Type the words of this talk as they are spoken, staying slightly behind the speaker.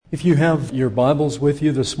If you have your Bibles with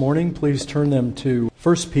you this morning, please turn them to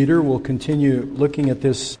 1 Peter. We'll continue looking at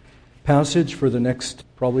this passage for the next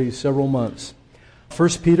probably several months. 1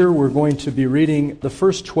 Peter, we're going to be reading the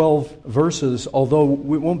first 12 verses, although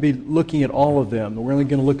we won't be looking at all of them. We're only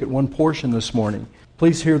going to look at one portion this morning.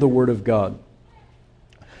 Please hear the Word of God.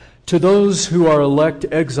 To those who are elect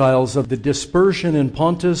exiles of the dispersion in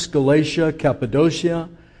Pontus, Galatia, Cappadocia,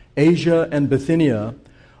 Asia, and Bithynia,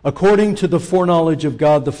 according to the foreknowledge of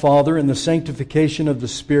God the Father and the sanctification of the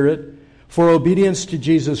Spirit, for obedience to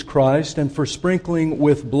Jesus Christ and for sprinkling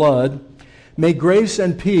with blood, may grace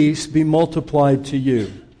and peace be multiplied to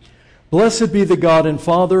you. Blessed be the God and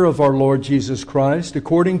Father of our Lord Jesus Christ.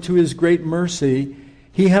 According to His great mercy,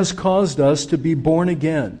 He has caused us to be born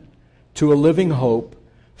again to a living hope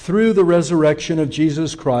through the resurrection of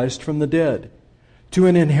Jesus Christ from the dead, to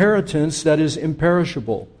an inheritance that is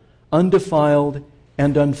imperishable, undefiled,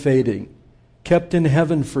 and unfading, kept in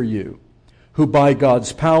heaven for you, who by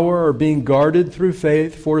God's power are being guarded through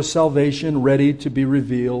faith for a salvation ready to be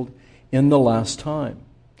revealed in the last time.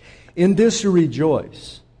 In this you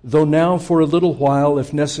rejoice, though now for a little while,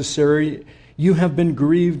 if necessary, you have been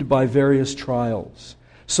grieved by various trials,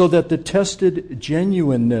 so that the tested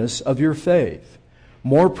genuineness of your faith,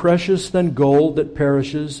 more precious than gold that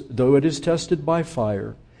perishes, though it is tested by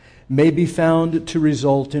fire, may be found to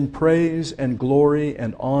result in praise and glory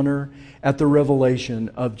and honor at the revelation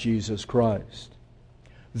of Jesus Christ.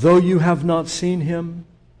 Though you have not seen Him,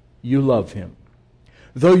 you love Him.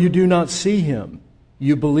 Though you do not see Him,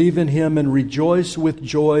 you believe in Him and rejoice with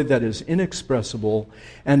joy that is inexpressible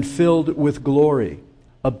and filled with glory,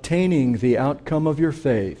 obtaining the outcome of your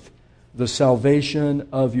faith, the salvation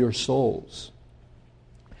of your souls.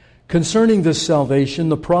 Concerning this salvation,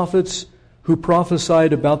 the prophets who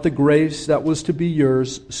prophesied about the grace that was to be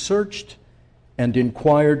yours searched and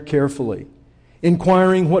inquired carefully,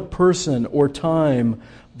 inquiring what person or time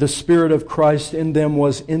the Spirit of Christ in them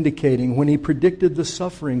was indicating when He predicted the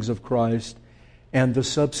sufferings of Christ and the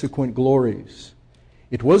subsequent glories.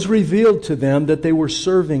 It was revealed to them that they were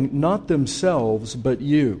serving not themselves but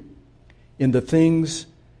you in the things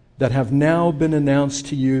that have now been announced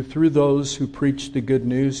to you through those who preach the good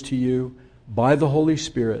news to you by the Holy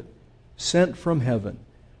Spirit, sent from heaven,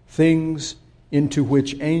 things into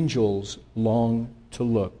which angels long to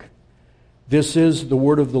look. This is the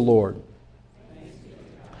word of the Lord.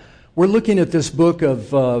 We're looking at this book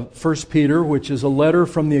of 1 Peter, which is a letter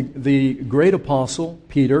from the great apostle,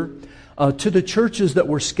 Peter, to the churches that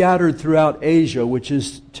were scattered throughout Asia, which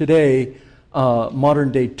is today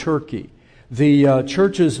modern-day Turkey. The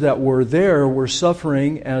churches that were there were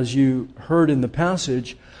suffering, as you heard in the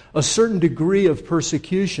passage, a certain degree of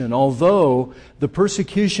persecution, although the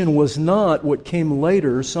persecution was not what came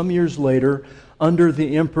later, some years later, under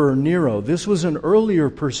the Emperor Nero. This was an earlier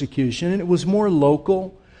persecution, and it was more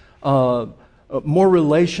local, more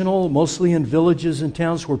relational, mostly in villages and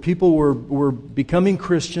towns where people were becoming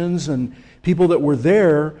Christians, and people that were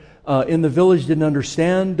there in the village didn't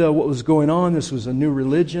understand what was going on. This was a new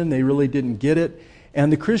religion. They really didn't get it.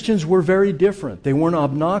 And the Christians were very different. They weren't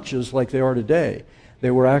obnoxious like they are today. They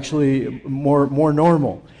were actually more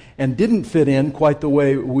normal and didn't fit in quite the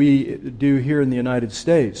way we do here in the United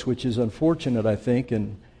States, which is unfortunate, I think,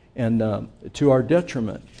 and to our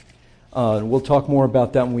detriment. We'll talk more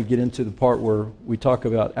about that when we get into the part where we talk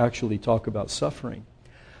about suffering.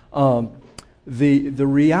 The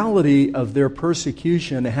reality of their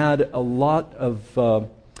persecution had a lot of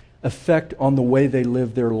effect on the way they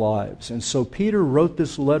lived their lives. And so Peter wrote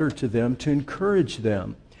this letter to them to encourage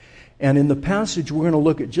them. And in the passage, we're going to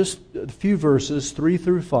look at just a few verses, 3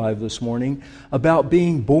 through 5 this morning, about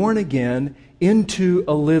being born again into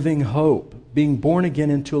a living hope. Being born again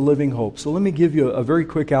into a living hope. So let me give you a very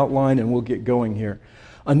quick outline and we'll get going here.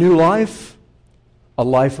 A new life, a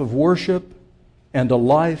life of worship, and a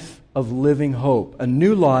life of living hope. A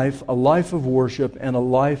new life, a life of worship, and a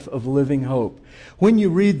life of living hope. When you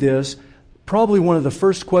read this, probably one of the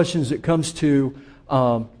first questions that comes to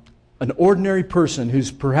an ordinary person who's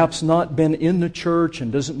perhaps not been in the church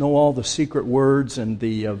and doesn't know all the secret words and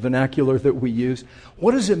the vernacular that we use,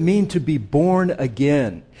 what does it mean to be born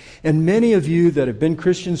again? And many of you that have been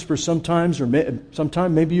Christians for some time,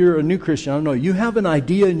 maybe you're a new Christian, I don't know, you have an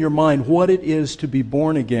idea in your mind what it is to be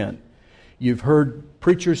born again. You've heard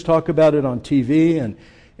preachers talk about it on TV,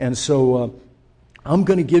 and so I'm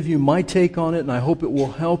going to give you my take on it, and I hope it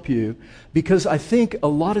will help you, because I think a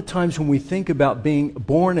lot of times when we think about being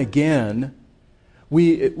born again,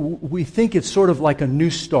 we think it's sort of like a new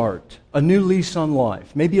start, a new lease on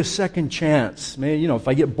life, maybe a second chance. Maybe, if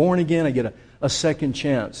I get born again, I get a second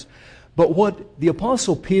chance. But what the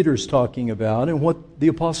Apostle Peter's talking about, and what the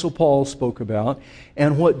Apostle Paul spoke about,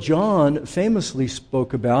 and what John famously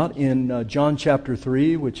spoke about in John chapter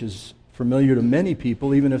 3, which is familiar to many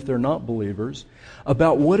people, even if they're not believers,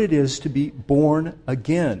 about what it is to be born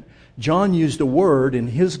again. John used a word in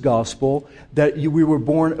his gospel that we were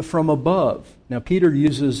born from above. Now, Peter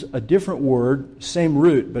uses a different word, same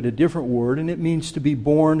root, but a different word, and it means to be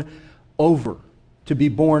born over, to be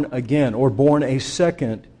born again, or born a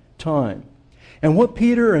second time. And what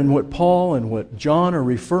Peter and what Paul and what John are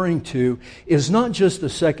referring to is not just a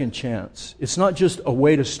second chance. It's not just a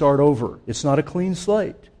way to start over. It's not a clean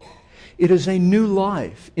slate. It is a new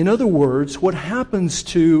life. In other words, what happens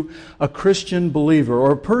to a Christian believer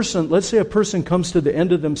or a person, let's say a person comes to the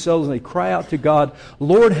end of themselves and they cry out to God,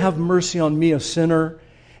 Lord, have mercy on me, a sinner,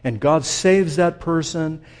 and God saves that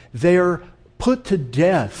person. They're put to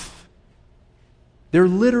death. They're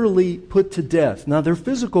literally put to death. Now, their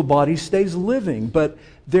physical body stays living, but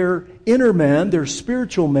their inner man, their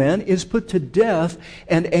spiritual man, is put to death,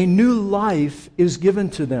 and a new life is given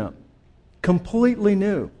to them. Completely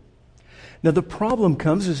new. Now, the problem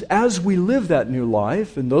comes is as we live that new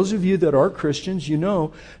life, and those of you that are Christians, you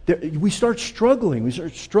know, that we start struggling. We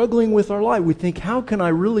start struggling with our life. We think, how can I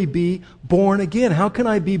really be born again? How can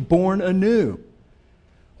I be born anew?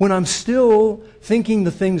 When I'm still thinking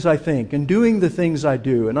the things I think and doing the things I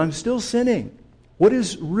do, and I'm still sinning. What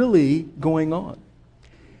is really going on?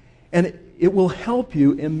 And it will help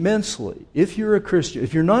you immensely if you're a Christian.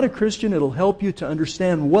 If you're not a Christian, it'll help you to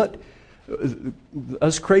understand what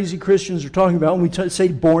us crazy Christians are talking about when we say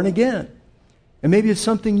born again. And maybe it's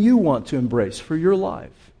something you want to embrace for your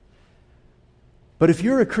life. But if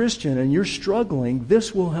you're a Christian and you're struggling,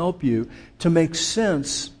 this will help you to make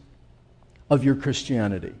sense of your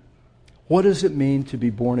Christianity. What does it mean to be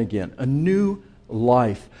born again? A new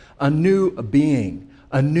life, a new being,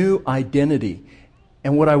 a new identity.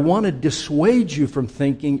 And what I want to dissuade you from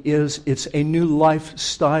thinking is it's a new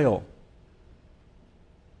lifestyle.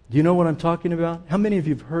 Do you know what I'm talking about? How many of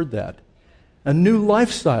you have heard that? A new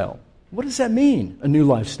lifestyle. What does that mean, a new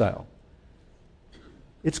lifestyle?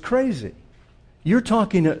 It's crazy. You're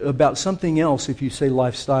talking about something else if you say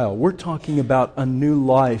lifestyle. We're talking about a new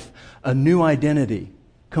life, a new identity,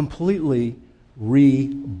 completely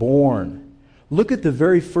reborn. Look at the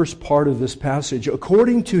very first part of this passage.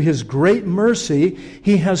 According to His great mercy,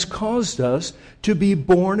 He has caused us to be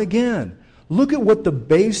born again. Look at what the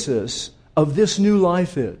basis of this new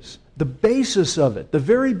life is. The basis of it, the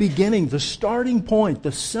very beginning, the starting point,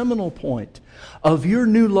 the seminal point of your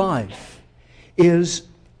new life is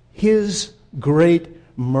His great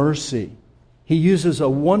mercy. He uses a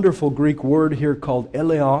wonderful Greek word here called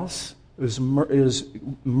eleos, is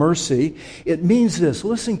mercy. It means this,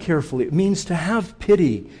 listen carefully, it means to have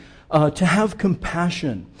pity, to have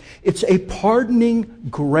compassion. It's a pardoning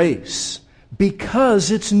grace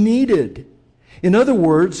because it's needed. In other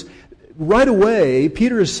words, right away,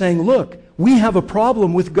 Peter is saying, look, we have a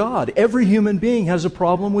problem with God. Every human being has a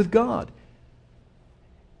problem with God.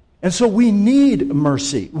 And so we need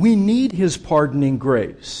mercy. We need His pardoning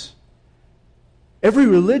grace. Every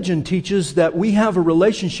religion teaches that we have a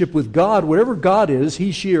relationship with God, whatever God is,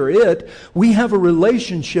 He, she, or it. We have a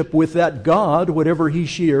relationship with that God, whatever He,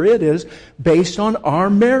 she, or it is, based on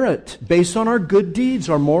our merit, based on our good deeds,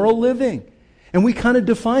 our moral living. And we kind of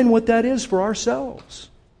define what that is for ourselves.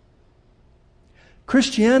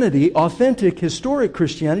 Christianity, authentic, historic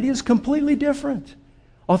Christianity, is completely different.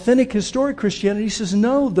 Authentic, historic Christianity says,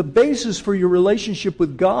 no, the basis for your relationship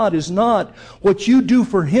with God is not what you do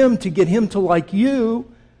for Him to get Him to like you.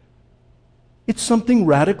 It's something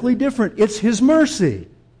radically different. It's His mercy.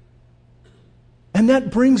 And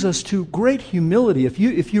that brings us to great humility. If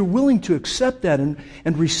you're willing to accept that and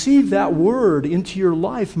receive that word into your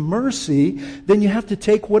life, mercy, then you have to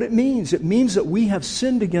take what it means. It means that we have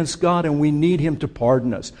sinned against God and we need Him to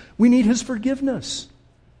pardon us. We need His forgiveness.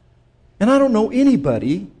 And I don't know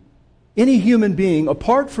anybody, any human being,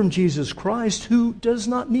 apart from Jesus Christ, who does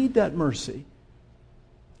not need that mercy.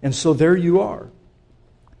 And so there you are.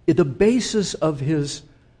 The basis of His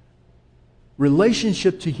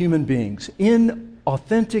relationship to human beings in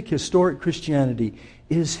authentic, historic Christianity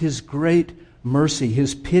is His great mercy,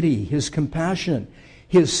 His pity, His compassion,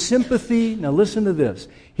 His sympathy. Now listen to this.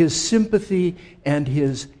 His sympathy and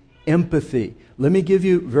His empathy. Let me give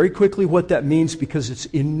you very quickly what that means because it's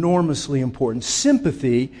enormously important.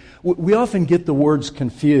 Sympathy, we often get the words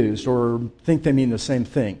confused or think they mean the same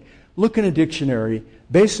thing. Look in a dictionary.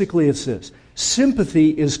 Basically it's this. Sympathy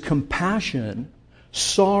is compassion,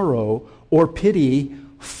 sorrow, or pity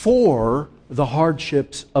for the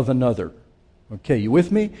hardships of another. Okay, you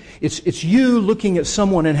with me? It's you looking at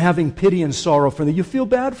someone and having pity and sorrow for them. You feel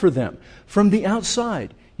bad for them from the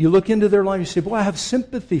outside. You look into their life and you say, boy, I have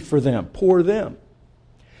sympathy for them. Poor them.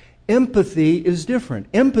 Empathy is different.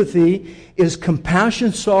 Empathy is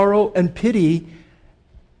compassion, sorrow, and pity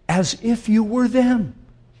as if you were them.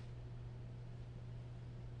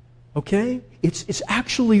 Okay? It's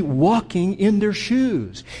actually walking in their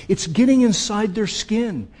shoes. It's getting inside their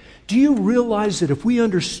skin. Do you realize that if we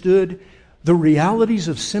understood the realities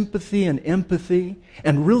of sympathy and empathy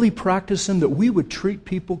and really practice them, that we would treat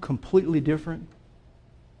people completely different?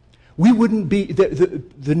 We wouldn't be,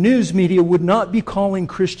 the news media would not be calling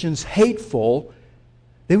Christians hateful.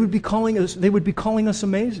 They would be calling us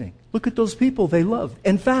amazing. Look at those people they love.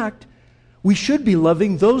 In fact, we should be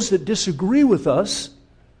loving those that disagree with us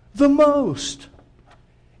the most,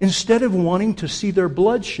 instead of wanting to see their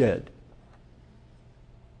bloodshed.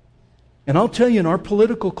 And I'll tell you, in our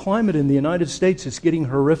political climate in the United States, it's getting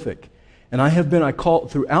horrific. And I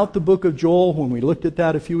called throughout the book of Joel, when we looked at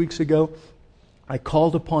that a few weeks ago, I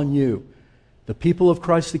called upon you, the people of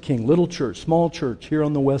Christ the King, little church, small church here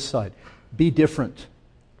on the west side, be different.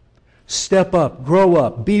 Step up, grow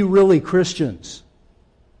up, be really Christians.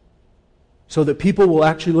 So that people will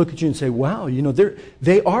actually look at you and say, wow,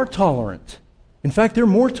 they are tolerant. In fact, they're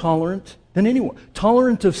more tolerant than anyone.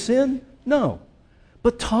 Tolerant of sin? No.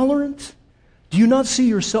 But tolerant? Do you not see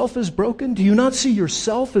yourself as broken? Do you not see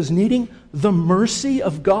yourself as needing the mercy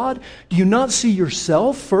of God? Do you not see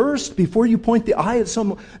yourself first before you point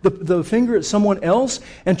the finger at someone else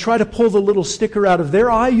and try to pull the little sticker out of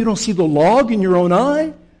their eye? You don't see the log in your own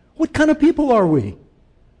eye? What kind of people are we?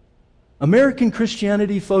 American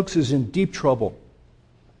Christianity, folks, is in deep trouble.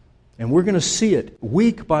 And we're going to see it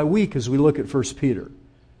week by week as we look at 1 Peter.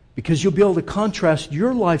 Because you'll be able to contrast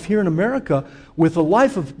your life here in America with the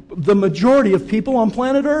life of the majority of people on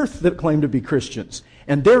planet Earth that claim to be Christians.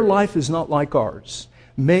 And their life is not like ours.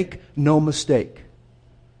 Make no mistake.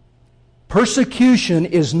 Persecution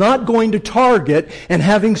is not going to target and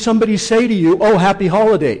having somebody say to you, oh, happy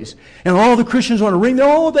holidays. And all the Christians want to ring,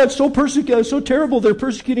 oh, that's so terrible, they're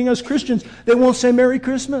persecuting us Christians. They won't say Merry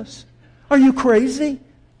Christmas. Are you crazy?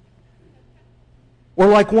 Or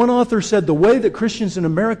like one author said, the way that Christians in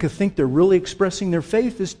America think they're really expressing their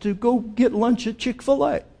faith is to go get lunch at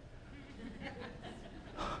Chick-fil-A.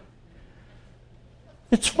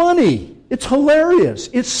 It's funny. It's hilarious.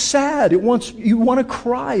 It's sad. You want to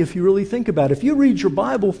cry if you really think about it. If you read your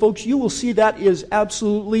Bible, folks, you will see that is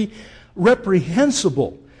absolutely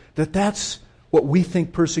reprehensible. That's what we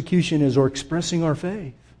think persecution is, or expressing our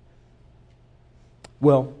faith.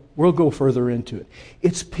 Well, we'll go further into it.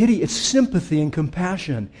 It's pity. It's sympathy and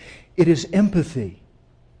compassion. It is empathy.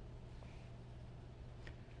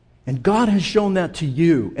 And God has shown that to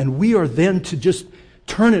you, and we are then to just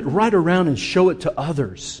turn it right around and show it to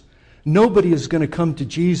others. Nobody is going to come to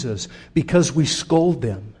Jesus because we scold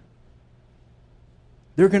them.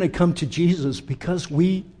 They're going to come to Jesus because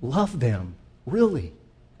we love them. Really.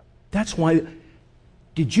 That's why.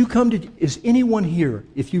 Did you come to... Is anyone here?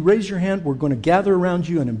 If you raise your hand, we're going to gather around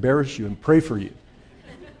you and embarrass you and pray for you.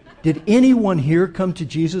 Did anyone here come to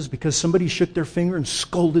Jesus because somebody shook their finger and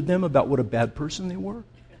scolded them about what a bad person they were?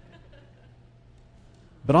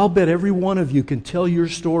 But I'll bet every one of you can tell your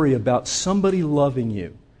story about somebody loving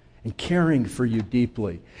you and caring for you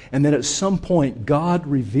deeply. And then at some point, God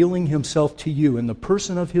revealing Himself to you in the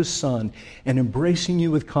person of His Son and embracing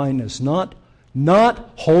you with kindness, not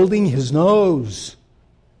holding His nose,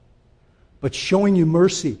 but showing you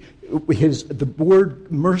mercy. The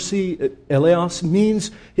word mercy, eleos,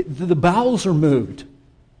 means the bowels are moved.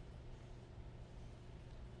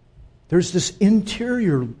 There's this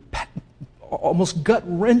interior, almost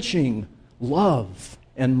gut-wrenching love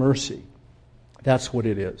and mercy. That's what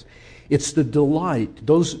it is. It's the delight.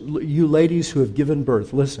 Those you ladies who have given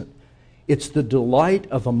birth, listen. It's the delight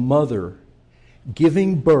of a mother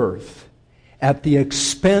giving birth at the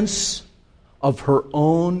expense of her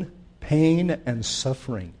own pain and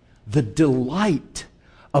suffering. The delight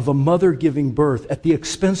of a mother giving birth at the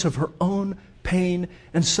expense of her own pain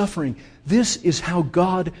and suffering. This is how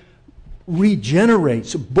God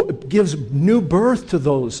regenerates, gives new birth to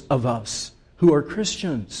those of us who are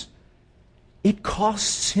Christians. It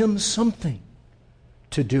costs Him something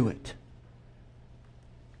to do it.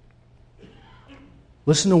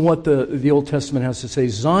 Listen to what the Old Testament has to say.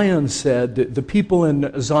 Zion said, the people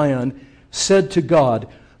in Zion said to God,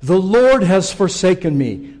 "The Lord has forsaken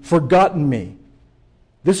me, forgotten me."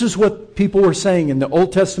 This is what people were saying in the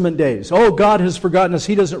Old Testament days. Oh, God has forgotten us.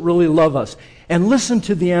 He doesn't really love us. And listen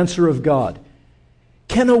to the answer of God.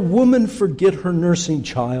 Can a woman forget her nursing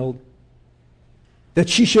child that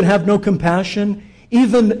she should have no compassion?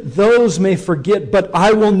 Even those may forget, but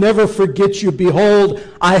I will never forget you. Behold,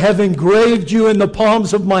 I have engraved you in the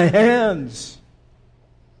palms of my hands.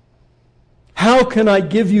 How can I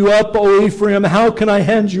give you up, O Ephraim? How can I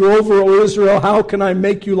hand you over, O Israel? How can I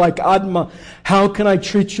make you like Admah? How can I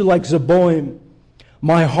treat you like Zeboim?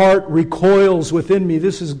 My heart recoils within me.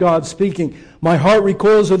 This is God speaking. My heart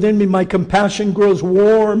recoils within me. My compassion grows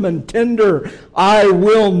warm and tender. I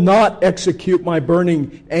will not execute my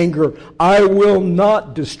burning anger. I will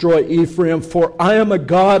not destroy Ephraim, for I am a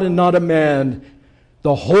God and not a man,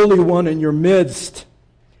 the Holy One in your midst.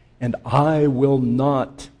 And I will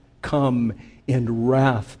not come in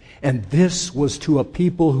wrath. And this was to a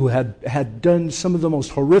people who had done some of the most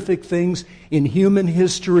horrific things in human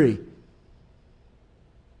history.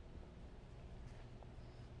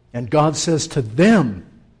 And God says to them,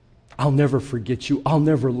 I'll never forget you. I'll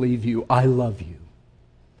never leave you. I love you.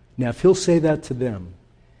 Now, if He'll say that to them,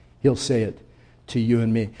 He'll say it to you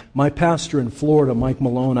and me. My pastor in Florida, Mike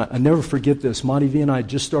Malone, I never forget this. Monty V and I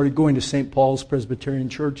just started going to St. Paul's Presbyterian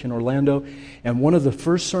Church in Orlando. And one of the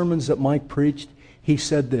first sermons that Mike preached, he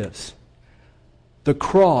said this: the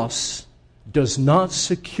cross does not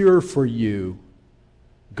secure for you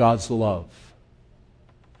God's love.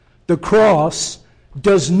 The cross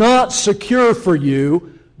does not secure for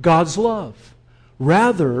you God's love.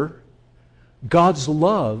 Rather, God's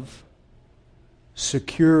love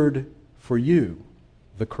secured for you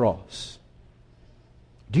the cross.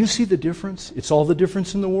 Do you see the difference? It's all the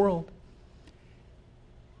difference in the world.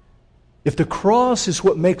 If the cross is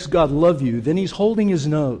what makes God love you, then He's holding His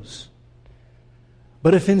nose.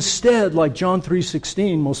 But if instead, like John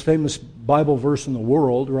 3:16, most famous Bible verse in the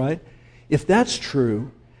world, right? If that's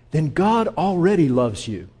true, then God already loves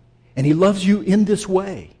you. And He loves you in this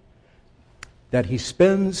way, that He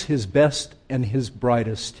spends His best and His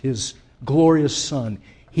brightest, His glorious Son.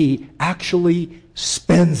 He actually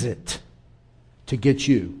spends it to get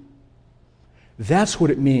you. That's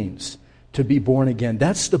what it means to be born again.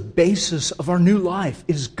 That's the basis of our new life,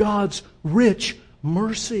 is God's rich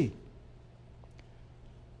mercy.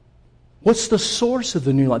 What's the source of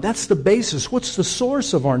the new life? That's the basis. What's the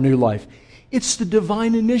source of our new life? It's the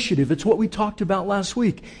divine initiative. It's what we talked about last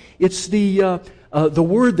week. It's the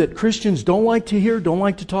word that Christians don't like to hear, don't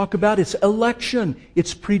like to talk about. It's election.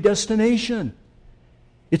 It's predestination.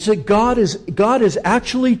 It's that God is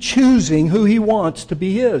actually choosing who He wants to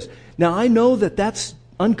be His. Now, I know that that's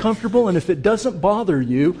uncomfortable, and if it doesn't bother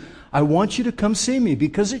you, I want you to come see me,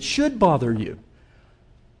 because it should bother you.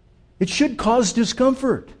 It should cause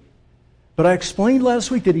discomfort. But I explained last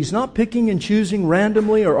week that He's not picking and choosing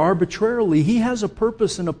randomly or arbitrarily. He has a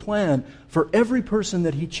purpose and a plan for every person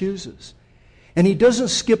that He chooses. And He doesn't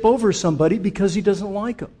skip over somebody because He doesn't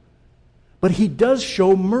like them. But He does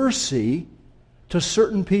show mercy to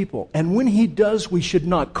certain people. And when He does, we should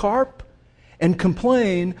not carp and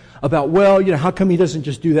complain about, well, how come He doesn't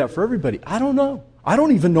just do that for everybody? I don't know. I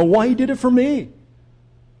don't even know why He did it for me.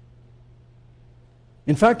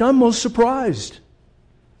 In fact, I'm most surprised.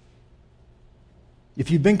 If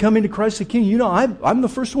you've been coming to Christ the King, I'm the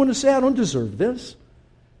first one to say I don't deserve this.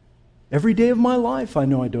 Every day of my life I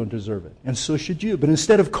know I don't deserve it. And so should you. But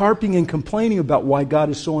instead of carping and complaining about why God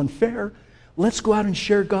is so unfair, let's go out and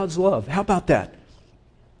share God's love. How about that?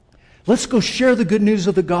 Let's go share the good news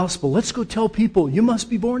of the gospel. Let's go tell people, you must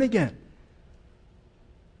be born again.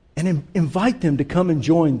 And invite them to come and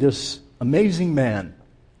join this amazing man,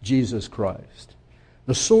 Jesus Christ.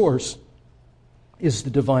 The source is the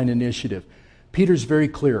divine initiative. Peter's very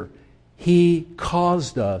clear. He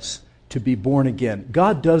caused us to be born again.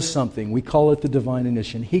 God does something. We call it the divine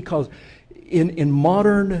initiative. In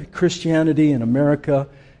modern Christianity in America,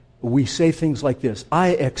 we say things like this: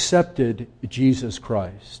 I accepted Jesus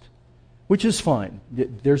Christ. Which is fine.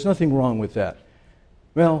 There's nothing wrong with that.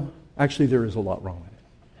 Well, actually there is a lot wrong with it.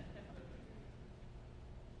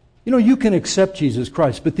 You can accept Jesus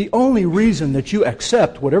Christ, but the only reason that you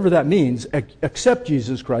accept, whatever that means, accept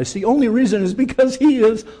Jesus Christ, the only reason is because He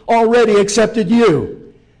has already accepted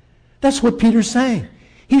you. That's what Peter's saying.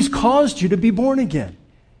 He's caused you to be born again.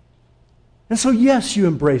 And so yes, you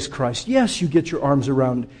embrace Christ. Yes, you get your arms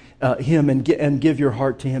around Him and give your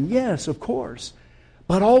heart to Him. Yes, of course.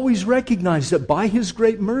 But always recognize that by His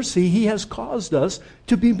great mercy, He has caused us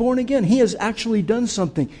to be born again. He has actually done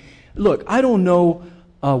something. Look, I don't know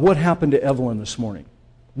what happened to Evelyn this morning.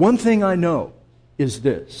 One thing I know is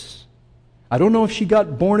this: I don't know if she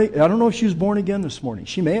was born again this morning.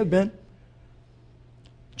 She may have been.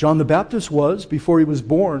 John the Baptist was before he was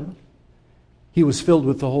born. He was filled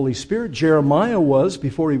with the Holy Spirit. Jeremiah was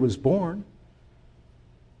before he was born.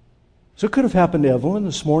 So it could have happened to Evelyn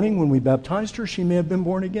this morning when we baptized her. She may have been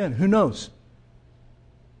born again. Who knows?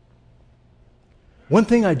 One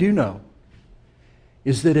thing I do know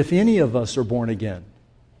is that if any of us are born again,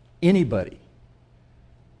 anybody,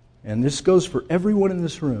 and this goes for everyone in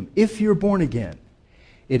this room, if you're born again,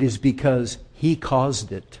 it is because He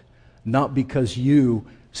caused it, not because you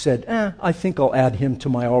said, I think I'll add Him to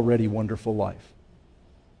my already wonderful life.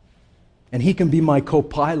 And He can be my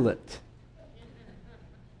co-pilot.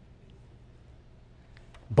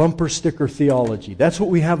 Bumper sticker theology. That's what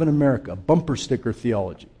we have in America, bumper sticker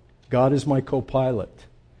theology. God is my co-pilot.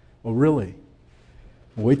 Well, really?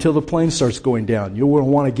 Wait till the plane starts going down. You'll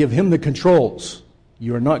want to give Him the controls.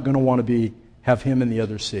 You are not going to want to have Him in the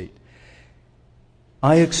other seat.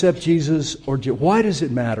 I accept Jesus, or why does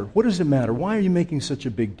it matter? What does it matter? Why are you making such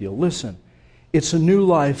a big deal? Listen, it's a new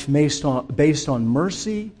life based on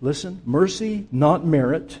mercy. Listen, mercy, not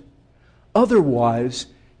merit. Otherwise,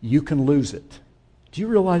 you can lose it. Do you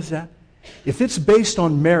realize that? If it's based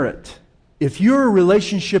on merit, if your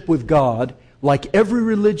relationship with God, like every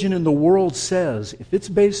religion in the world says, if it's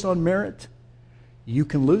based on merit, you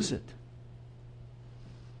can lose it.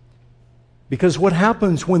 Because what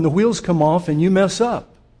happens when the wheels come off and you mess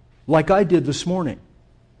up, like I did this morning?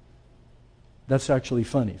 That's actually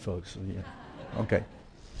funny, folks. Yeah. Okay.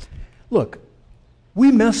 Look,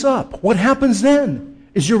 we mess up. What happens then?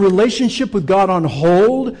 Is your relationship with God on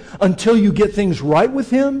hold until you get things right with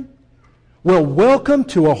Him? Well, welcome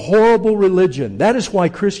to a horrible religion. That is why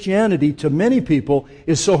Christianity, to many people,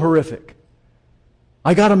 is so horrific.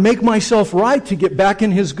 I got to make myself right to get back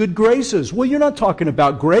in His good graces. Well, you're not talking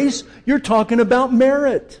about grace. You're talking about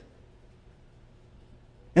merit.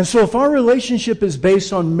 And so if our relationship is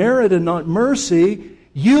based on merit and not mercy,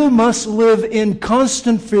 you must live in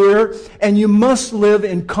constant fear, and you must live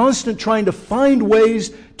in constant trying to find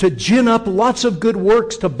ways to gin up lots of good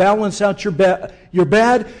works to balance out your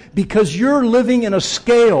bad, because you're living in a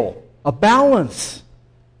scale, a balance.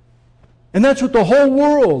 And that's what the whole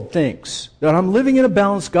world thinks, that I'm living in a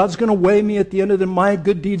balance. God's going to weigh me at the end of my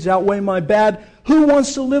good deeds outweigh my bad. Who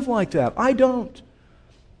wants to live like that? I don't.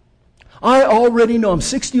 I already know, I'm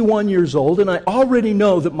 61 years old, and I already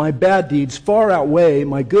know that my bad deeds far outweigh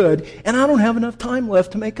my good, and I don't have enough time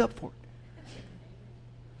left to make up for it.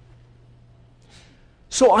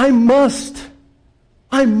 So I must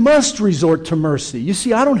resort to mercy. You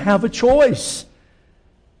see, I don't have a choice.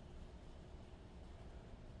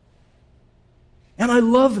 And I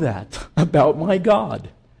love that about my God.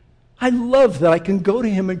 I love that I can go to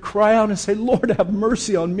Him and cry out and say, Lord, have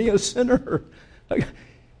mercy on me, a sinner.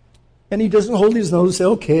 And He doesn't hold His nose and say,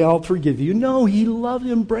 okay, I'll forgive you. No, He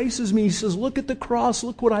embraces me. He says, look at the cross.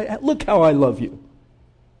 Look how I love you.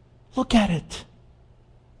 Look at it.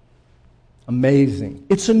 Amazing.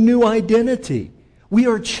 It's a new identity. We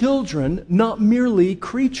are children, not merely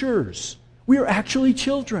creatures. We are actually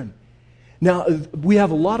children. Now, we have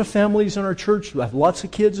a lot of families in our church. We have lots of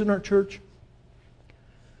kids in our church.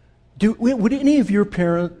 Would any of you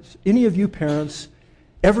parents,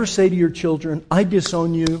 ever say to your children, I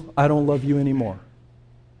disown you, I don't love you anymore?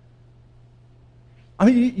 I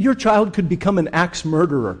mean, your child could become an axe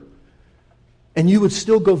murderer, and you would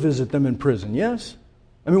still go visit them in prison, yes?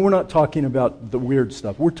 I mean, we're not talking about the weird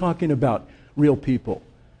stuff. We're talking about real people.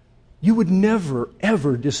 You would never,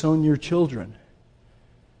 ever disown your children.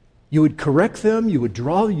 You would correct them,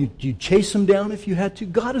 you'd chase them down if you had to.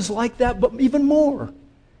 God is like that, but even more.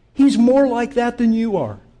 He's more like that than you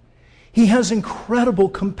are. He has incredible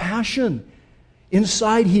compassion.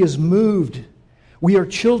 Inside, He is moved. We are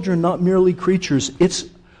children, not merely creatures. It's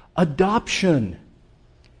adoption.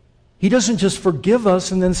 He doesn't just forgive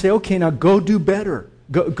us and then say, okay, now go do better.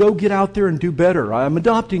 Go get out there and do better. I'm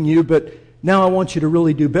adopting you, but now I want you to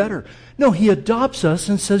really do better. No, He adopts us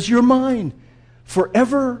and says, you're mine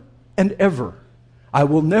forever and ever. I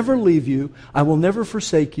will never leave you. I will never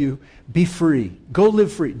forsake you. Be free. Go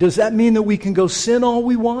live free. Does that mean that we can go sin all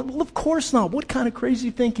we want? Well, of course not. What kind of crazy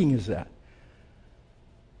thinking is that?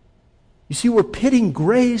 You see, we're pitting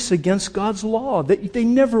grace against God's law. They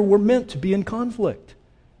never were meant to be in conflict.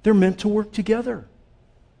 They're meant to work together.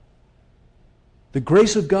 The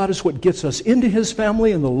grace of God is what gets us into His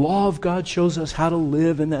family, and the law of God shows us how to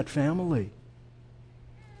live in that family.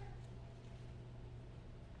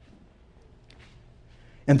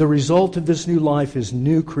 And the result of this new life is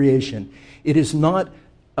new creation. It is not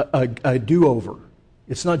a do-over.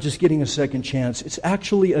 It's not just getting a second chance. It's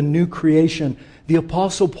actually a new creation. The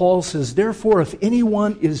Apostle Paul says, therefore, if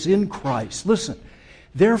anyone is in Christ, listen,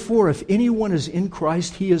 therefore, if anyone is in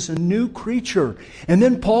Christ, he is a new creature. And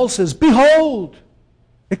then Paul says, behold!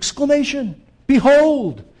 Exclamation.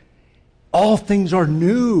 Behold! All things are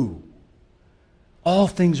new. All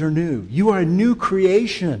things are new. You are a new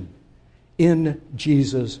creation in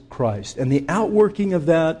Jesus Christ. And the outworking of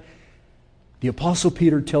that, the Apostle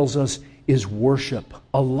Peter tells us, is worship.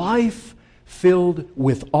 A life filled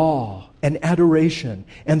with awe and adoration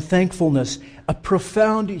and thankfulness, a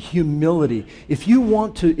profound humility. If you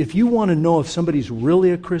want to know if somebody's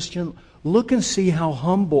really a Christian, look and see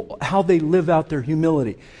how they live out their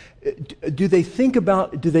humility. Do they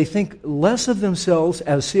think less of themselves,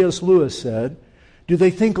 as C.S. Lewis said? Do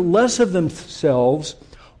they think less of themselves,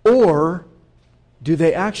 or do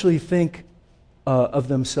they actually think of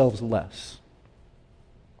themselves less?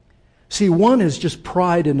 See, one is just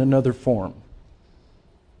pride in another form.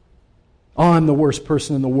 Oh, I'm the worst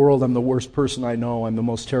person in the world. I'm the worst person I know. I'm the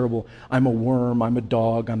most terrible. I'm a worm. I'm a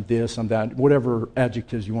dog. I'm this. I'm that. Whatever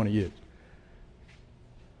adjectives you want to use.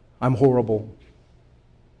 I'm horrible.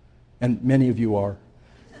 And many of you are.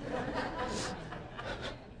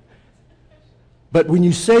 But when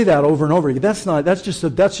you say that over and over again, that's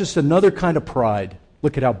just another kind of pride.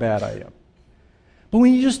 Look at how bad I am. But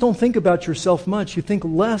when you just don't think about yourself much, you think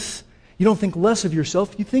less. You don't think less of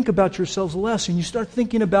yourself. You think about yourselves less, and you start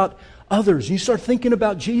thinking about others. You start thinking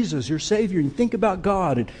about Jesus, your Savior. You think about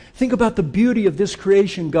God, and think about the beauty of this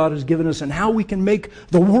creation God has given us, and how we can make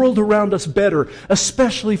the world around us better,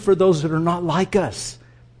 especially for those that are not like us.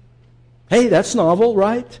 Hey, that's novel,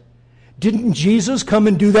 right? Didn't Jesus come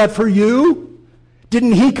and do that for you?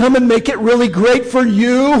 Didn't He come and make it really great for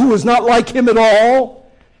you, who is not like Him at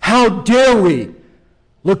all? How dare we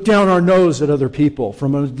look down our nose at other people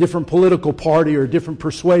from a different political party or a different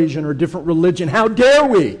persuasion or a different religion? How dare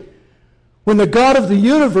we? When the God of the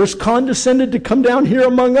universe condescended to come down here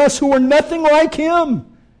among us who are nothing like Him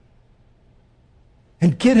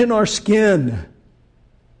and get in our skin,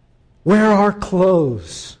 wear our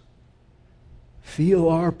clothes, feel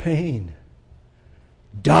our pain,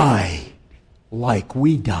 die like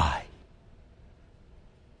we die.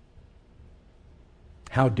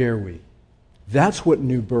 How dare we? That's what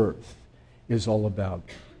new birth is all about.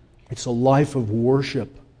 It's a life of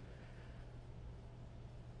worship.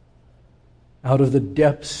 Out of the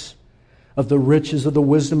depths of the riches of the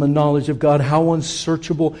wisdom and knowledge of God, how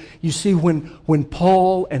unsearchable. You see, when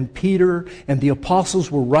Paul and Peter and the apostles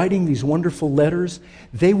were writing these wonderful letters,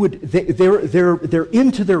 they're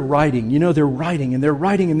into their writing. You know, they're writing and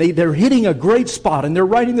they're hitting a great spot, and they're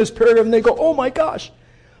writing this paragraph and they go, oh my gosh,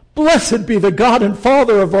 blessed be the God and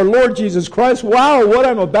Father of our Lord Jesus Christ. Wow, what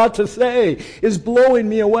I'm about to say is blowing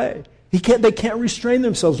me away. They can't restrain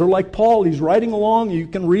themselves. They're like Paul. He's writing along. You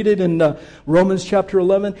can read it in Romans chapter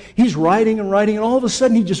 11. He's writing, and all of a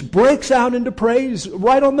sudden he just breaks out into praise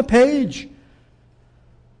right on the page.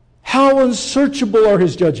 How unsearchable are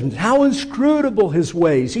His judgments. How inscrutable His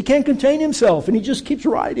ways. He can't contain himself, and he just keeps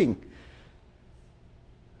writing.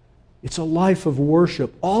 It's a life of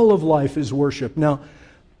worship. All of life is worship. Now,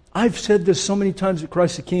 I've said this so many times at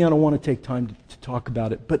Christ the King, I don't want to take time to talk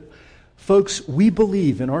about it. But folks, we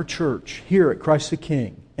believe in our church here at Christ the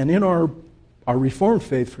King, and in our Reformed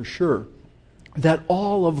faith for sure, that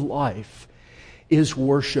all of life is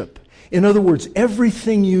worship. In other words,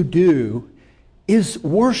 everything you do is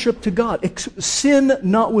worship to God. Sin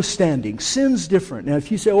notwithstanding. Sin's different. Now,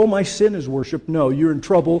 if you say, oh, my sin is worship, no, you're in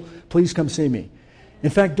trouble. Please come see me. In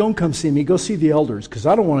fact, don't come see me. Go see the elders, because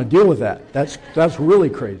I don't want to deal with that. That's really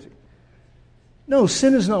crazy. No,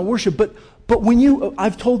 sin is not worship. But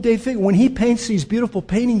I've told Dave Fig, when he paints these beautiful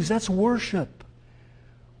paintings, that's worship.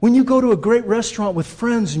 When you go to a great restaurant with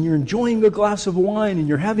friends and you're enjoying a glass of wine and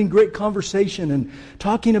you're having great conversation and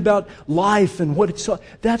talking about life and what it's,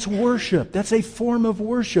 that's worship. That's a form of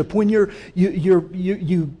worship. When you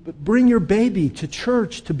bring your baby to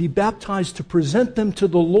church to be baptized, to present them to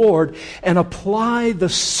the Lord and apply the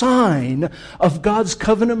sign of God's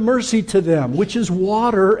covenant mercy to them, which is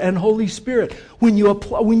water and Holy Spirit. When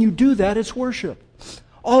you do that, it's worship.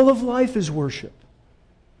 All of life is worship.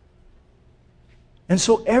 And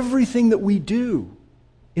so everything that we do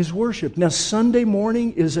is worship. Now, Sunday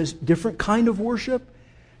morning is a different kind of worship,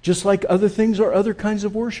 just like other things are other kinds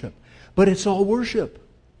of worship. But it's all worship.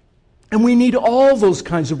 And we need all those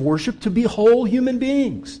kinds of worship to be whole human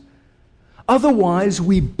beings. Otherwise,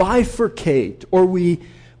 we bifurcate, or we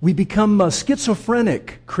become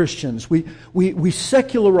schizophrenic Christians. We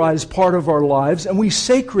secularize part of our lives, and we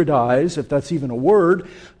sacredize, if that's even a word,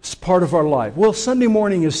 part of our life. Well, Sunday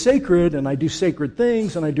morning is sacred, and I do sacred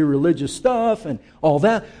things, and I do religious stuff, and all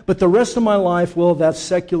that. But the rest of my life, well, that's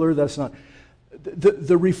secular, that's not.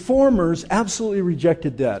 The Reformers absolutely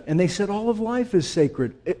rejected that. And they said all of life is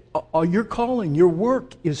sacred. Your calling, your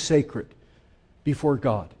work is sacred before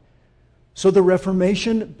God. So the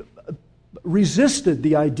Reformation resisted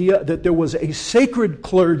the idea that there was a sacred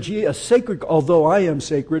clergy, although I am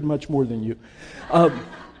sacred much more than you,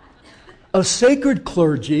 a sacred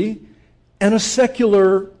clergy and a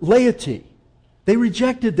secular laity. They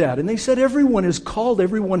rejected that, and they said everyone is called,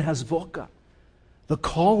 everyone has voca, the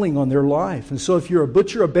calling on their life. And so if you're a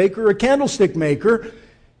butcher, a baker, a candlestick maker,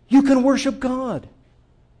 you can worship God.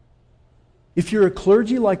 If you're a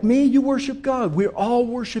clergy like me, you worship God. We're all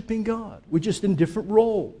worshiping God. We're just in different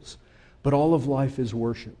roles. But all of life is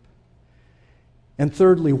worship. And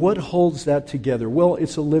thirdly, what holds that together? Well,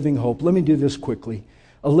 it's a living hope. Let me do this quickly.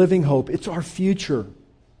 A living hope. It's our future.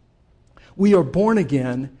 We are born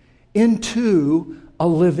again into a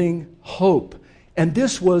living hope. And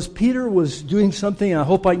Peter was doing something, I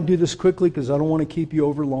hope I can do this quickly because I don't want to keep you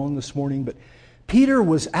over long this morning, but Peter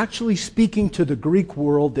was actually speaking to the Greek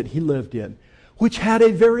world that he lived in, which had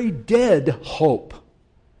a very dead hope.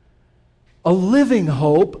 A living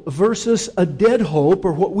hope versus a dead hope,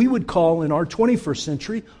 or what we would call in our 21st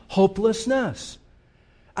century, hopelessness.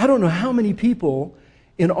 I don't know how many people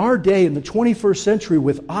in our day, in the 21st century,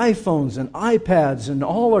 with iPhones and iPads and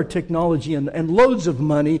all our technology and loads of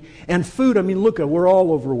money and food. I mean, look, we're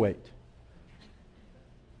all overweight.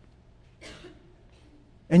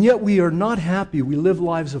 And yet we are not happy. We live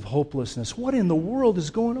lives of hopelessness. What in the world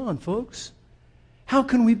is going on, folks? How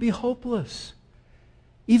can we be hopeless?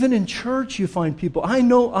 Even in church you find people. I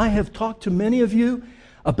know I have talked to many of you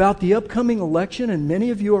about the upcoming election, and many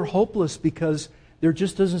of you are hopeless because there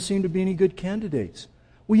just doesn't seem to be any good candidates.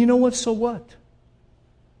 Well, you know what? So what?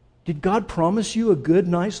 Did God promise you a good,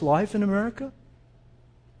 nice life in America?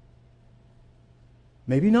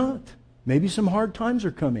 Maybe not. Maybe some hard times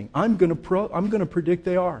are coming. I'm going to predict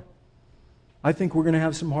they are. I think we're going to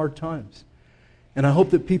have some hard times. And I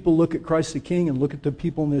hope that people look at Christ the King and look at the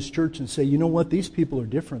people in this church and say, you know what? These people are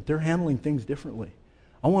different. They're handling things differently.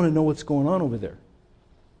 I want to know what's going on over there.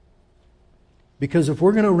 Because if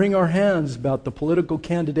we're going to wring our hands about the political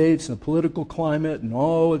candidates and the political climate and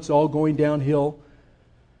it's all going downhill,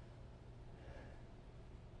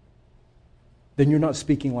 then you're not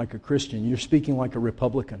speaking like a Christian. You're speaking like a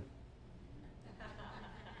Republican.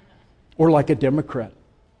 Or like a Democrat.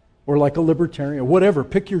 Or like a libertarian. Whatever.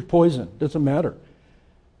 Pick your poison. Doesn't matter.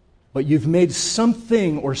 But you've made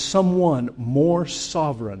something or someone more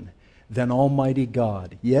sovereign than Almighty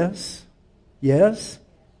God. Yes? Yes?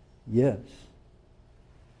 Yes.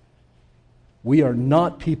 We are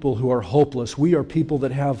not people who are hopeless. We are people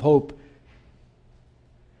that have hope.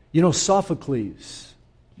 You know, Sophocles,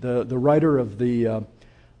 the writer of the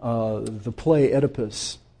play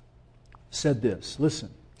Oedipus, said this.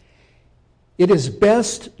 Listen. It is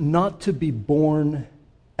best not to be born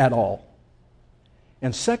at all.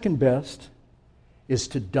 And second best is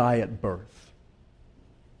to die at birth.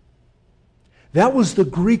 That was the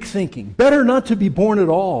Greek thinking. Better not to be born at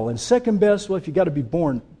all. And second best, well, if you got to be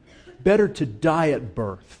born, better to die at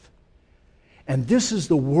birth. And this is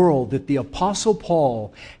the world that the Apostle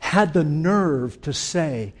Paul had the nerve to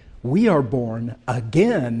say, we are born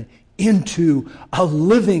again into a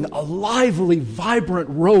living, a lively, vibrant,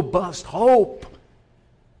 robust hope.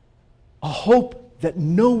 A hope that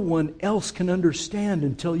no one else can understand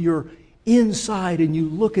until you're inside and you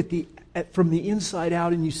look from the inside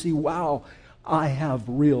out and you see, wow, I have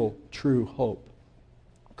real, true hope.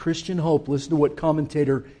 Christian hope. Listen to what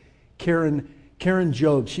commentator Karen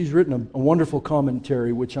Jobe, she's written a wonderful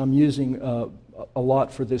commentary which I'm using a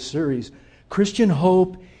lot for this series. Christian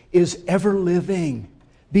hope is ever living.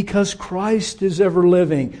 Because Christ is ever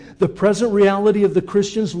living. The present reality of the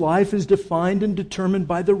Christian's life is defined and determined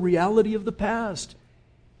by the reality of the past.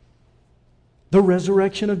 The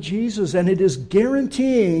resurrection of Jesus. And it is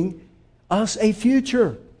guaranteeing us a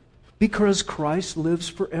future. Because Christ lives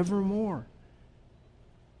forevermore.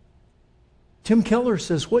 Tim Keller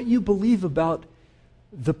says, what you believe about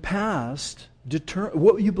the past,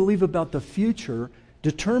 what you believe about the future,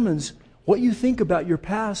 determines what you think about your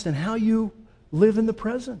past and how you live in the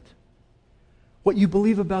present. What you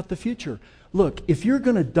believe about the future. Look, if you're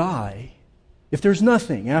going to die, if there's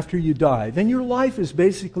nothing after you die, then your life is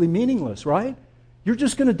basically meaningless, right? You're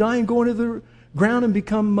just going to die and go into the ground and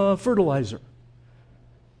become fertilizer.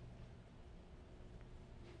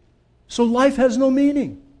 So life has no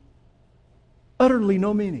meaning. Utterly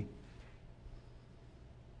no meaning.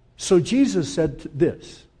 So Jesus said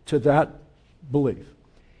this to that belief.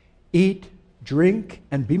 Eat, drink,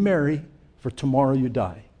 and be merry, for tomorrow you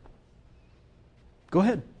die. Go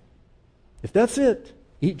ahead. If that's it,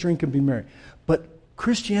 eat, drink, and be merry. But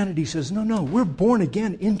Christianity says, no, we're born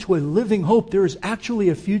again into a living hope. There is actually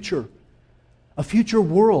a future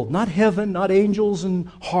world. Not heaven, not angels and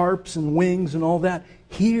harps and wings and all that.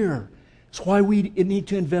 Here, It's why we need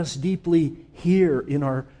to invest deeply here in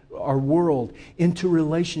our world, into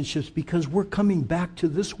relationships, because we're coming back to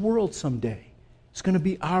this world someday. It's going to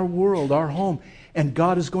be our world, our home, and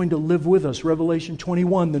God is going to live with us. Revelation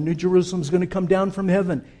 21, the New Jerusalem is going to come down from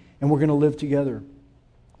heaven, and we're going to live together.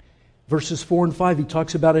 Verses 4 and 5, he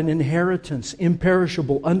talks about an inheritance,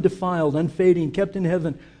 imperishable, undefiled, unfading, kept in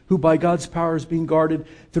heaven, who by God's power is being guarded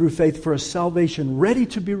through faith for a salvation ready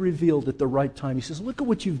to be revealed at the right time. He says, look at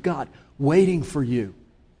what you've got waiting for you.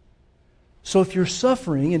 So if you're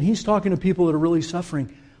suffering, and he's talking to people that are really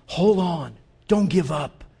suffering, hold on. Don't give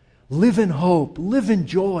up. Live in hope. Live in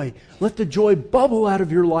joy. Let the joy bubble out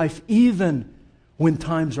of your life even when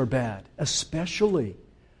times are bad, especially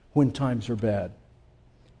when times are bad.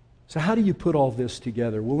 So how do you put all this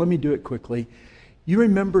together? Well, let me do it quickly. You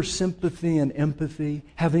remember sympathy and empathy,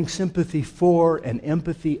 having sympathy for and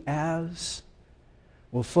empathy as?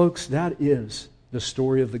 Well, folks, that is the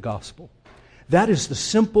story of the gospel. That is the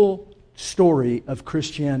simple story of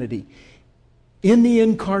Christianity. In the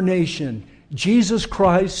incarnation, Jesus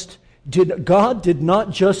Christ, God did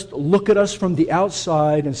not just look at us from the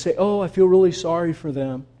outside and say, oh, I feel really sorry for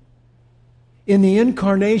them. In the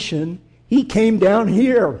incarnation, He came down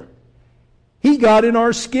here. He got in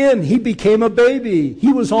our skin. He became a baby.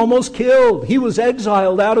 He was almost killed. He was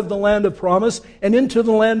exiled out of the land of promise and into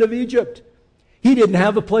the land of Egypt. He didn't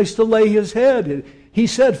have a place to lay His head. He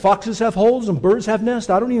said, foxes have holes and birds have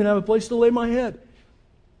nests. I don't even have a place to lay my head.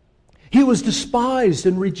 He was despised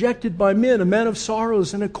and rejected by men, a man of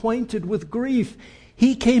sorrows and acquainted with grief.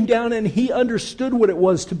 He came down and He understood what it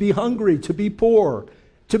was to be hungry, to be poor,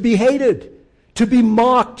 to be hated, to be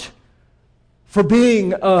mocked for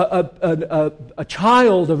being a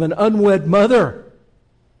child of an unwed mother.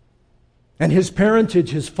 And His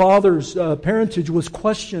parentage, His father's parentage was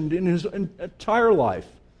questioned in His entire life.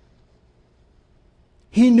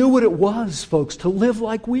 He knew what it was, folks, to live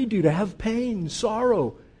like we do, to have pain,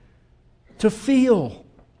 sorrow, to feel.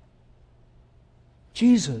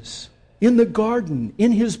 Jesus, in the garden,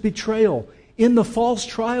 in His betrayal, in the false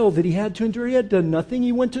trial that He had to endure, He had done nothing.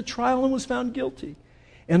 He went to trial and was found guilty.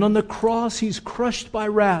 And on the cross, He's crushed by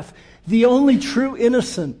wrath. The only true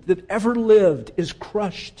innocent that ever lived is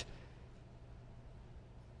crushed.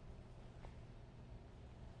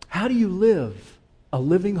 How do you live a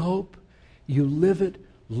living hope? You live it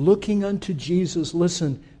looking unto Jesus.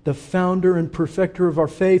 Listen, the founder and perfecter of our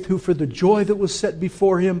faith, who for the joy that was set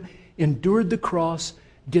before Him endured the cross,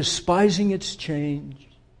 despising its shame,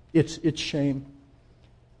 and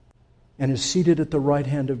is seated at the right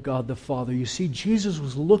hand of God the Father. You see, Jesus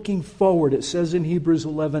was looking forward, it says in Hebrews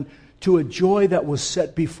 11, to a joy that was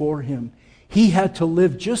set before Him. He had to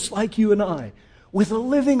live just like you and I, with a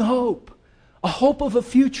living hope, a hope of a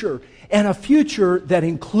future, and a future that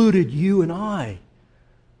included you and I.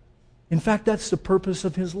 In fact, that's the purpose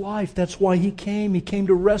of His life. That's why He came. He came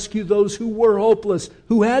to rescue those who were hopeless,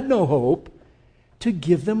 who had no hope, to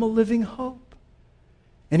give them a living hope.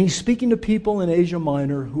 And He's speaking to people in Asia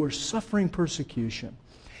Minor who are suffering persecution.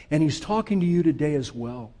 And He's talking to you today as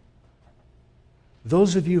well.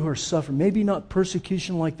 Those of you who are suffering, maybe not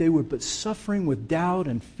persecution like they would, but suffering with doubt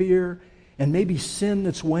and fear, and maybe sin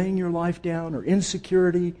that's weighing your life down, or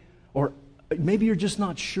insecurity, or maybe you're just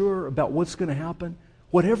not sure about what's going to happen.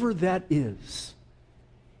 Whatever that is,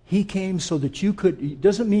 He came so that you could. It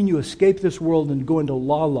doesn't mean you escape this world and go into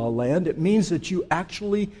la la land. It means that you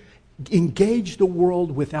actually engage the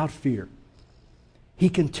world without fear. He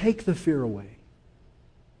can take the fear away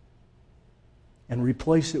and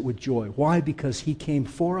replace it with joy. Why? Because He came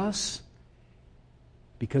for us,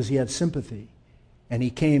 because He had sympathy, and He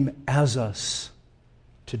came as us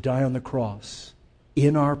to die on the cross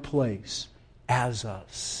in our place as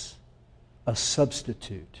us, a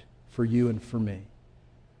substitute for you and for me.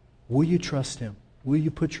 Will you trust Him? Will you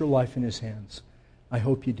put your life in His hands? I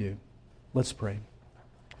hope you do. Let's pray.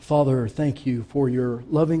 Father, thank You for Your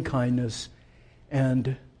loving kindness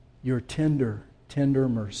and Your tender, tender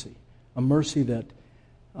mercy. A mercy that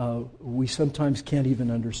we sometimes can't even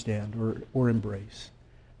understand or embrace.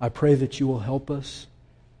 I pray that You will help us,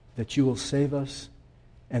 that You will save us,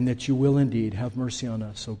 and that You will indeed have mercy on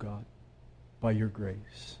us, O God, by Your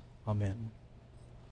grace. Amen.